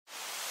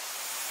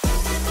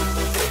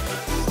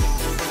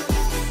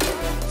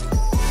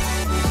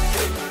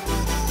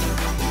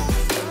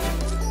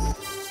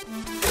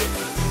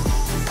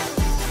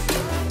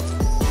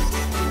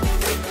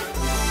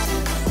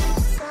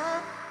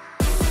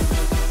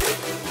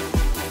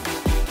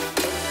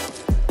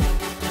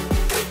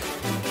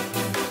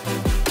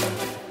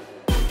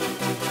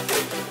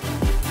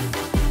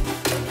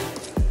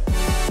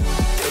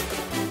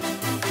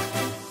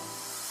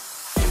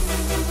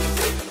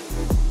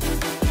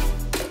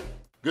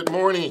Good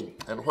morning,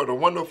 and what a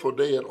wonderful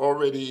day it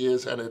already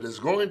is, and it is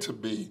going to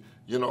be.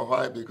 You know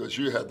why? Because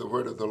you have the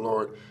word of the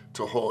Lord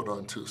to hold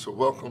on to. So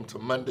welcome to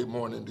Monday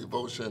morning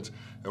devotions,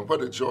 and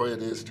what a joy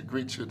it is to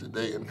greet you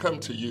today and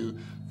come to you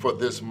for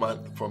this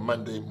month for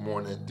Monday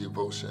morning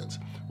devotions.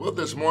 Well,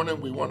 this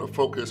morning we want to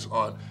focus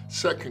on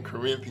 2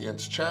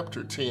 Corinthians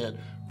chapter 10,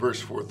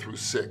 verse 4 through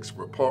 6,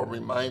 where Paul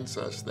reminds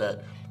us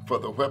that for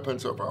the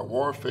weapons of our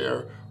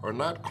warfare are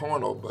not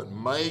carnal, but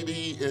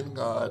mighty in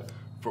God,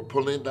 for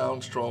pulling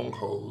down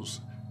strongholds,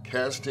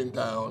 casting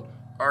down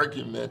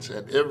arguments,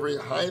 and every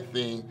high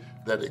thing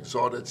that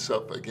exalts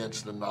itself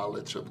against the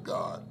knowledge of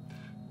God,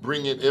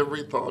 bringing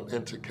every thought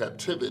into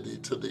captivity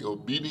to the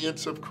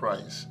obedience of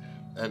Christ,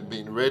 and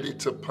being ready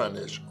to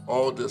punish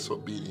all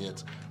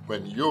disobedience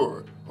when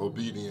your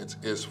obedience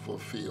is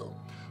fulfilled.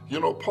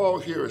 You know, Paul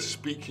here is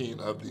speaking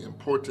of the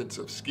importance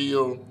of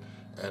skill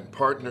and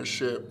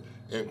partnership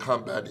in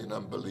combating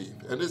unbelief.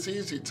 And it's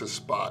easy to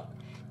spot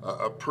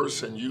a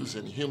person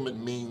using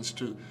human means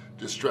to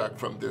distract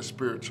from their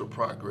spiritual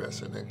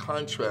progress. And in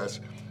contrast,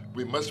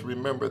 we must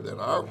remember that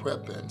our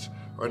weapons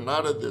are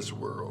not of this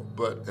world,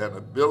 but an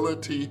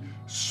ability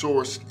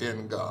sourced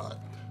in God.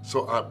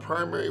 So our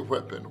primary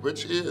weapon,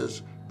 which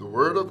is the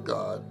Word of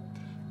God,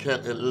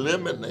 can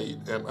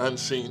eliminate an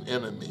unseen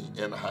enemy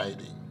in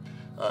hiding.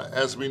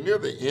 As we near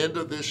the end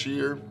of this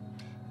year,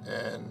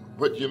 and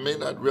what you may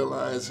not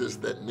realize is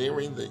that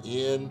nearing the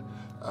end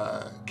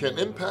can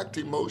impact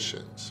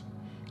emotions.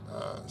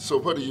 So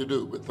what do you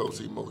do with those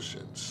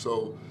emotions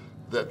so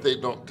that they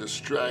don't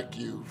distract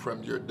you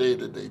from your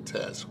day-to-day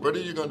tasks? What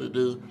are you going to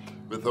do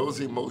with those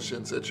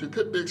emotions that you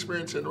could be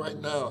experiencing right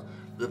now,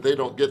 that they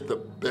don't get the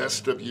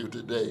best of you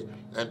today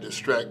and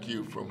distract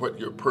you from what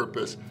your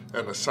purpose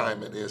and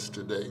assignment is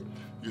today?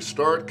 You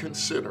start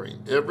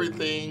considering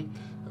everything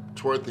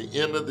toward the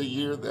end of the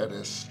year that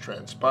has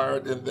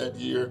transpired in that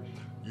year.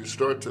 You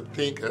start to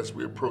think as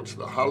we approach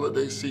the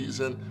holiday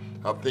season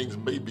how things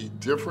may be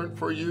different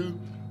for you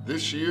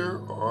this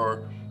year,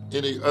 or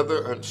any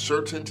other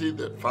uncertainty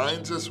that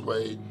finds its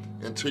way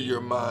into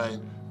your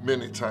mind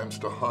many times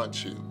to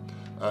haunt you.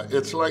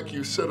 It's like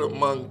you sit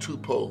among two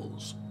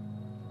poles,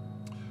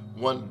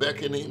 one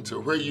beckoning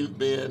to where you've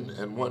been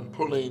and one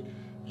pulling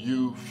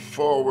you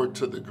forward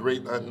to the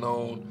great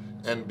unknown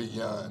and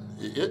beyond.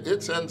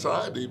 It's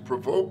anxiety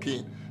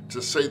provoking,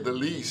 to say the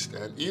least.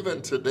 And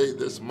even today,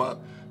 this month,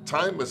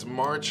 time is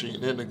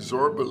marching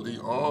inexorably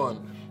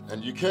on,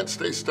 and you can't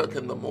stay stuck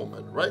in the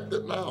moment. Right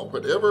now,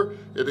 whatever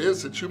it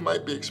is that you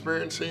might be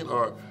experiencing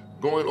or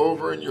going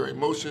over in your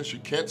emotions, you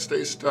can't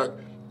stay stuck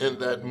in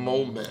that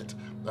moment.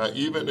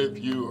 Even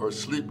if you are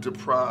sleep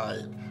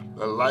deprived,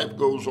 life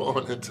goes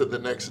on into the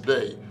next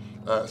day.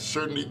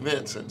 Certain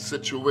events and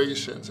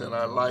situations in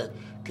our life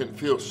can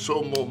feel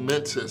so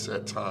momentous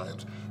at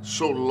times,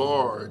 so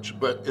large,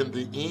 but in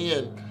the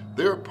end,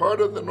 they're part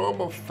of the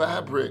normal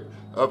fabric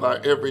of our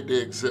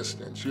everyday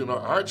existence. You know,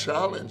 our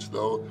challenge,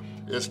 though,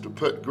 is to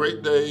put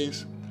great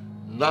days,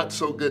 not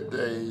so good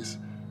days,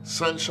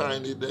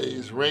 sunshiny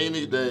days,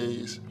 rainy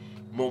days,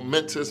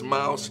 momentous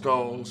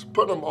milestones,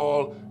 put them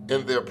all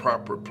in their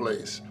proper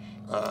place.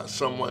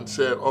 Someone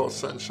said, oh,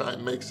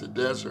 sunshine makes a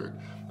desert.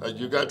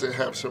 You got to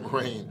have some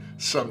rain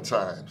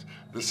sometimes.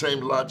 The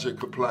same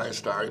logic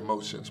applies to our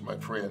emotions, my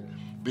friend.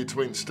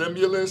 Between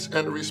stimulus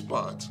and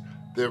response,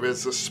 there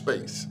is a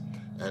space.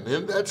 And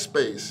in that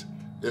space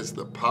is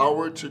the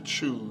power to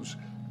choose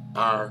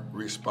our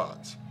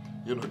response.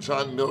 You know,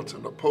 John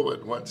Milton, a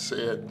poet, once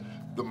said,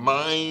 the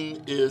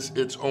mind is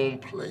its own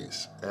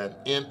place, and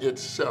in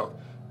itself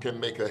can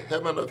make a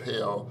heaven of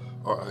hell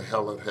or a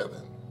hell of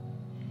heaven.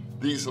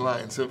 These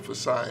lines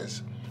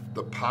emphasize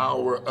the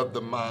power of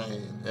the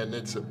mind and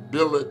its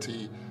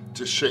ability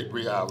to shape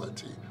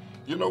reality.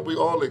 You know, we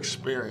all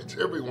experience,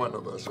 every one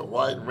of us, a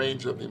wide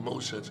range of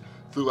emotions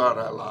throughout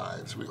our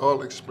lives. We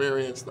all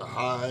experience the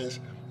highs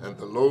and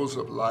the lows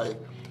of life.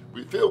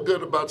 We feel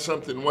good about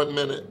something 1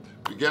 minute,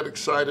 we get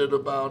excited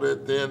about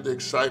it, then the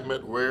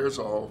excitement wears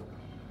off.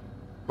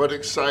 What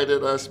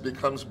excited us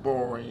becomes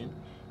boring,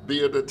 be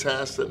it a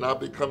task that now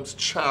becomes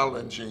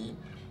challenging,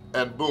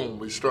 and boom,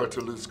 we start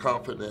to lose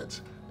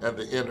confidence and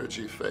the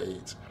energy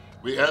fades.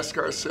 We ask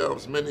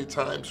ourselves many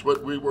times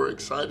what we were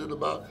excited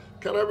about.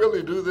 Can I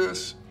really do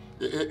this?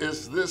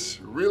 Is this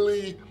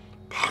really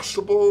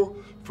possible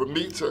for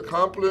me to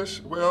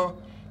accomplish?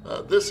 Well,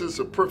 this is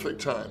a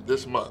perfect time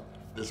this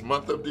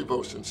month of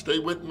devotion. Stay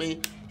with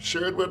me,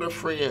 share it with a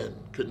friend,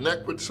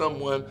 connect with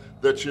someone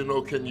that you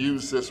know can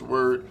use this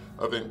word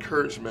of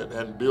encouragement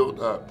and build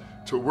up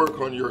to work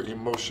on your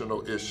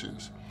emotional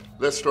issues.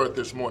 Let's start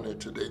this morning,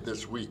 today,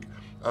 this week.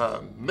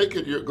 Make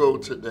it your goal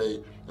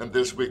today and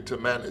this week to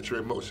manage your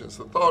emotions.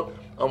 The thought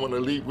I want to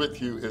leave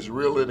with you is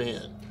reel it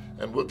in.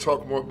 And we'll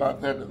talk more about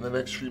that in the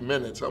next few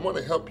minutes. I want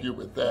to help you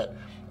with that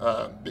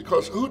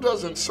because who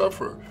doesn't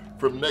suffer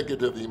from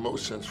negative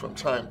emotions from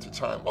time to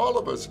time? All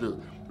of us do.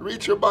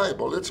 Read your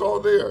Bible. It's all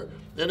there.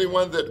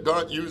 Anyone that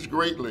God used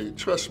greatly,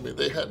 trust me,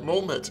 they had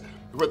moments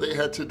where they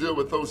had to deal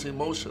with those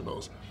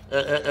emotionals.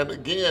 And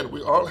again,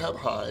 we all have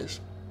highs.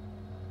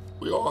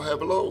 We all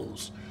have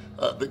lows.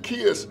 The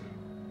key is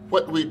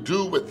what we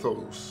do with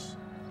those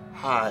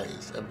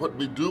highs and what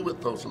we do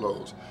with those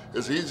lows.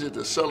 It's easy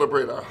to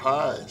celebrate our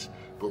highs,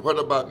 but what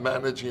about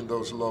managing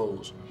those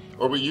lows?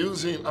 Are we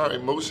using our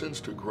emotions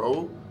to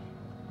grow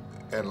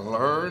and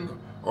learn,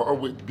 or are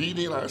we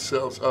beating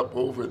ourselves up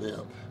over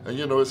them? And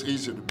you know, it's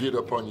easy to beat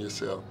up on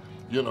yourself.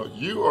 You know,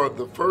 you are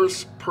the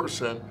first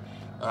person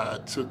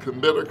to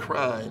commit a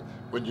crime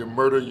when you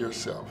murder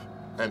yourself.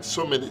 And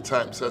so many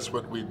times that's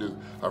what we do.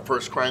 Our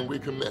first crime we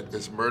commit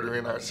is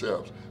murdering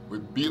ourselves. We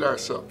beat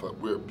ourselves up.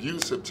 We're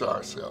abusive to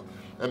ourselves.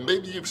 And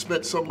maybe you've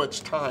spent so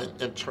much time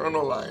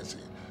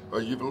internalizing,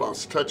 or you've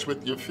lost touch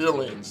with your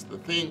feelings. The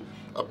thing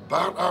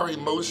about our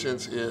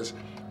emotions is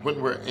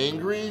when we're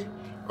angry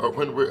or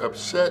when we're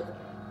upset,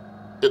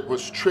 it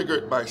was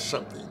triggered by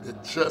something.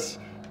 It just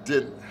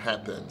didn't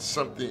happen.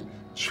 Something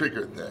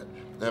triggered that.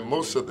 And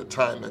most of the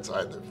time it's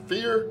either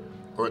fear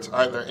or it's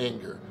either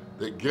anger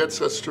that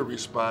gets us to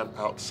respond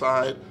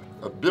outside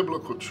of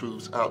biblical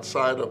truths,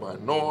 outside of our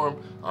norm,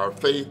 our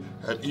faith,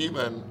 and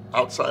even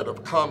outside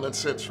of common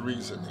sense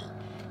reasoning.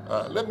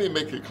 Let me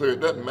make it clear,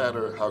 it doesn't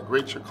matter how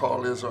great your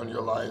call is on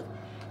your life,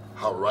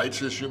 how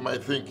righteous you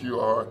might think you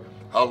are,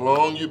 how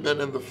long you've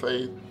been in the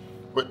faith,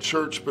 what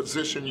church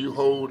position you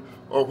hold,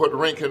 or what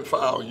rank and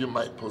file you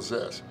might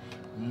possess.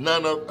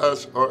 None of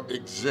us are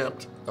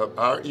exempt of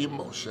our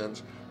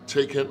emotions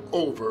taking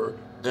over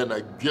in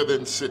a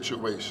given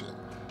situation.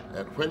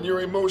 And when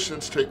your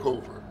emotions take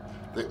over,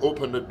 they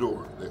open the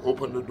door. They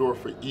open the door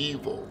for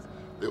evil.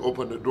 They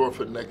open the door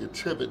for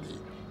negativity.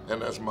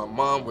 And as my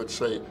mom would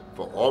say,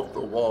 for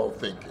off-the-wall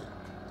thinking.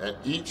 And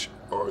each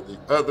or the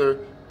other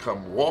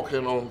come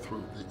walking on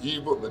through. The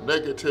evil, the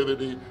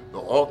negativity, the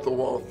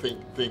off-the-wall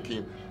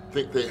thinking,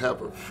 think they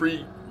have a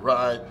free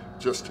ride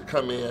just to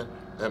come in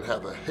and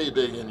have a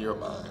heyday in your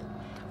mind.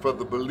 For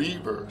the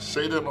believer,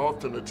 Satan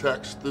often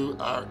attacks through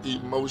our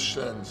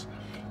emotions.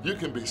 You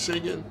can be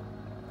singing,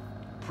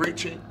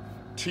 preaching,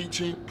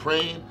 teaching,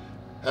 praying,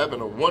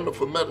 having a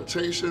wonderful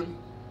meditation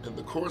in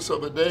the course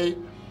of a day,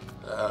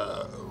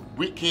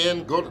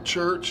 weekend, go to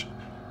church,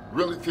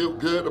 really feel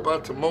good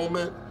about the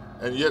moment,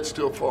 and yet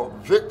still fall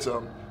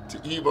victim to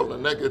evil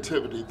and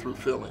negativity through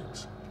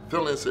feelings.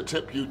 Feelings that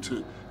tempt you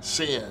to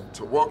sin,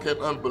 to walk in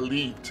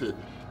unbelief, to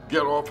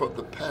get off of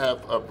the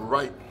path of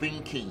right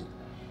thinking.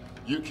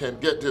 You can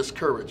get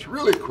discouraged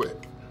really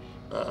quick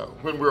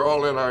when we're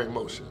all in our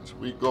emotions.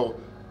 We go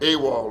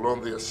AWOL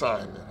on the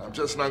assignment. I'm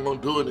just not going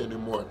to do it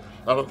anymore.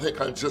 I don't think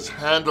I can just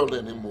handle it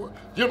anymore.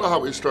 You know how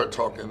we start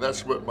talking.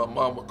 That's what my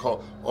mom would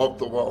call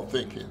off-the-wall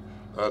thinking.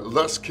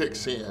 Lust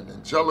kicks in,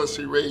 and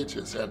jealousy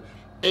rages, and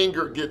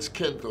anger gets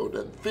kindled,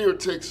 and fear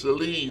takes the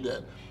lead,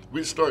 and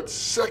we start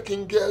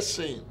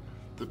second-guessing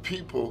the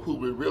people who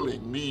we really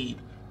need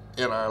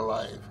in our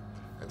life.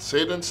 And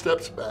Satan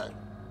steps back.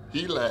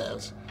 He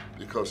laughs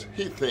because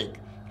he thinks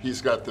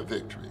he's got the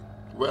victory.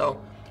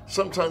 Well,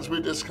 sometimes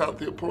we discount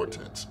the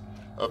importance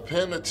of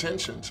paying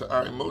attention to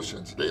our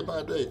emotions day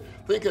by day,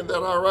 thinking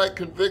that our right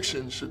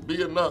conviction should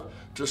be enough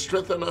to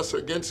strengthen us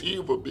against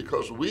evil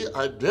because we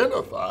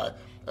identify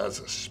as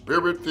a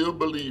spirit-filled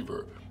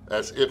believer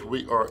as if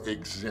we are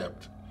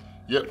exempt.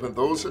 Yet when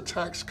those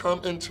attacks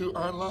come into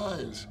our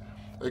lives,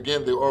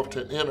 again, they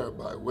often enter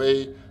by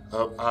way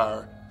of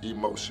our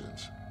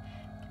emotions.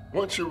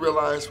 Once you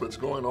realize what's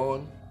going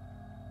on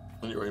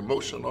in your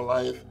emotional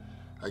life,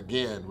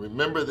 again,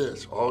 remember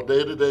this, all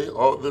day today,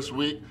 all this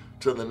week,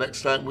 till the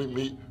next time we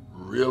meet,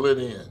 reel it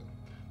in.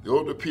 The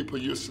older people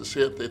used to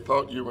say if they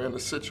thought you were in a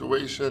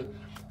situation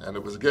and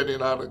it was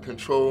getting out of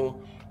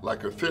control,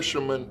 like a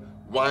fisherman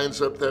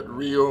winds up that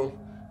reel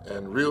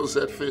and reels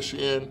that fish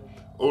in,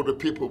 older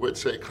people would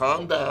say,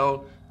 calm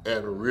down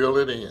and reel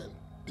it in.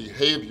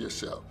 Behave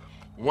yourself.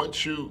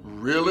 Once you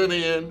reel it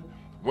in,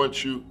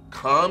 once you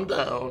calm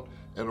down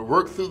and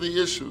work through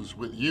the issues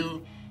with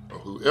you or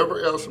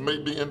whoever else may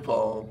be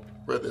involved,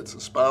 whether it's a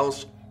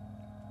spouse,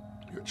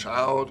 your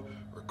child,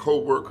 or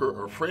co-worker,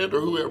 or friend, or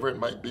whoever it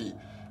might be.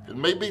 It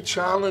may be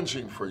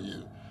challenging for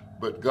you,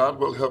 but God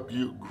will help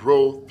you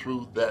grow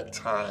through that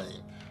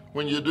time.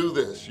 When you do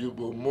this, you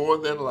will more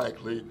than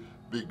likely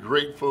be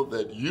grateful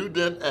that you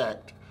didn't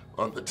act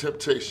on the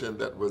temptation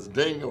that was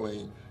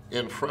dangling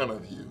in front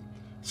of you.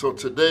 So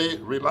today,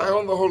 rely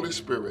on the Holy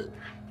Spirit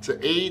to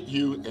aid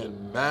you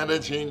in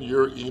managing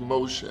your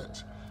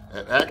emotions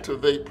and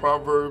activate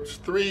Proverbs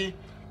 3,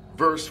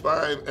 verse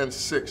 5 and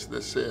 6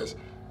 that says,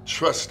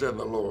 trust in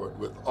the Lord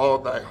with all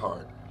thy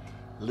heart.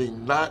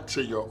 Lean not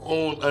to your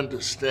own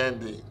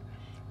understanding.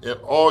 In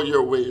all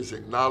your ways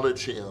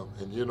acknowledge him.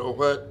 And you know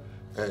what?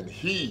 And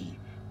he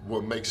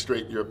will make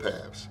straight your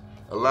paths.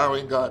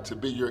 Allowing God to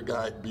be your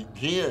guide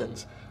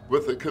begins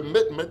with a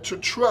commitment to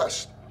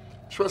trust.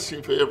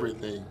 Trusting for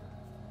everything,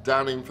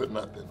 doubting for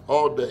nothing.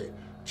 All day,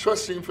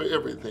 trusting for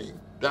everything,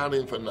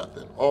 doubting for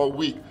nothing. All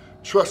week,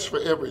 trust for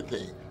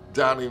everything,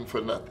 doubting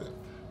for nothing.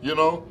 You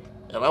know,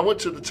 and I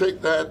want you to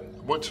take that,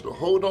 I want you to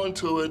hold on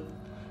to it,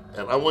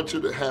 and I want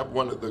you to have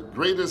one of the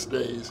greatest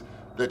days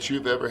that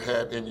you've ever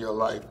had in your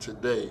life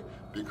today,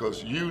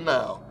 because you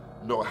now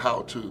know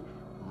how to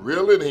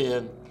reel it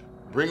in,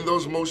 bring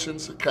those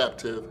emotions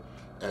captive,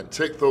 and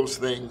take those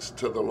things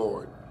to the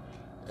Lord.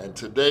 And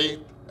today,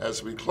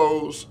 as we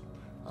close,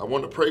 I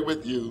want to pray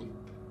with you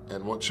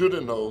and want you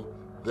to know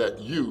that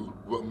you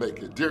will make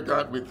it. Dear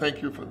God, we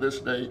thank you for this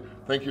day.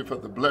 Thank you for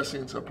the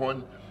blessings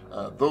upon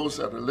those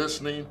that are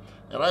listening.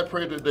 And I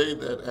pray today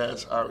that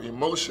as our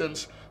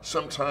emotions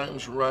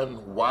sometimes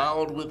run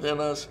wild within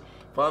us,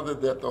 Father,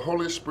 that the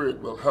Holy Spirit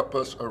will help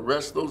us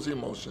arrest those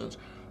emotions,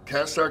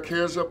 cast our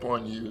cares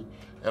upon you,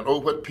 and oh,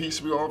 what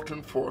peace we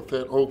often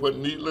forfeit, oh, what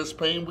needless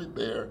pain we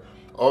bear,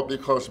 all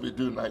because we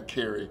do not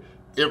carry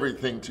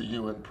everything to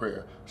you in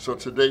prayer. So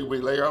today we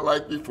lay our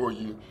life before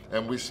you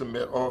and we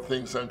submit all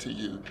things unto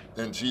you.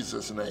 In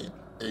Jesus' name,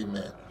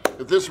 amen.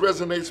 If this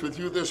resonates with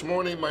you this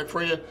morning, my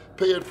friend,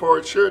 pay it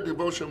forward, share a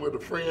devotion with a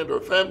friend or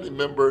family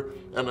member,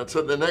 and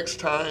until the next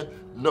time,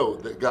 know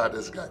that God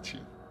has got you.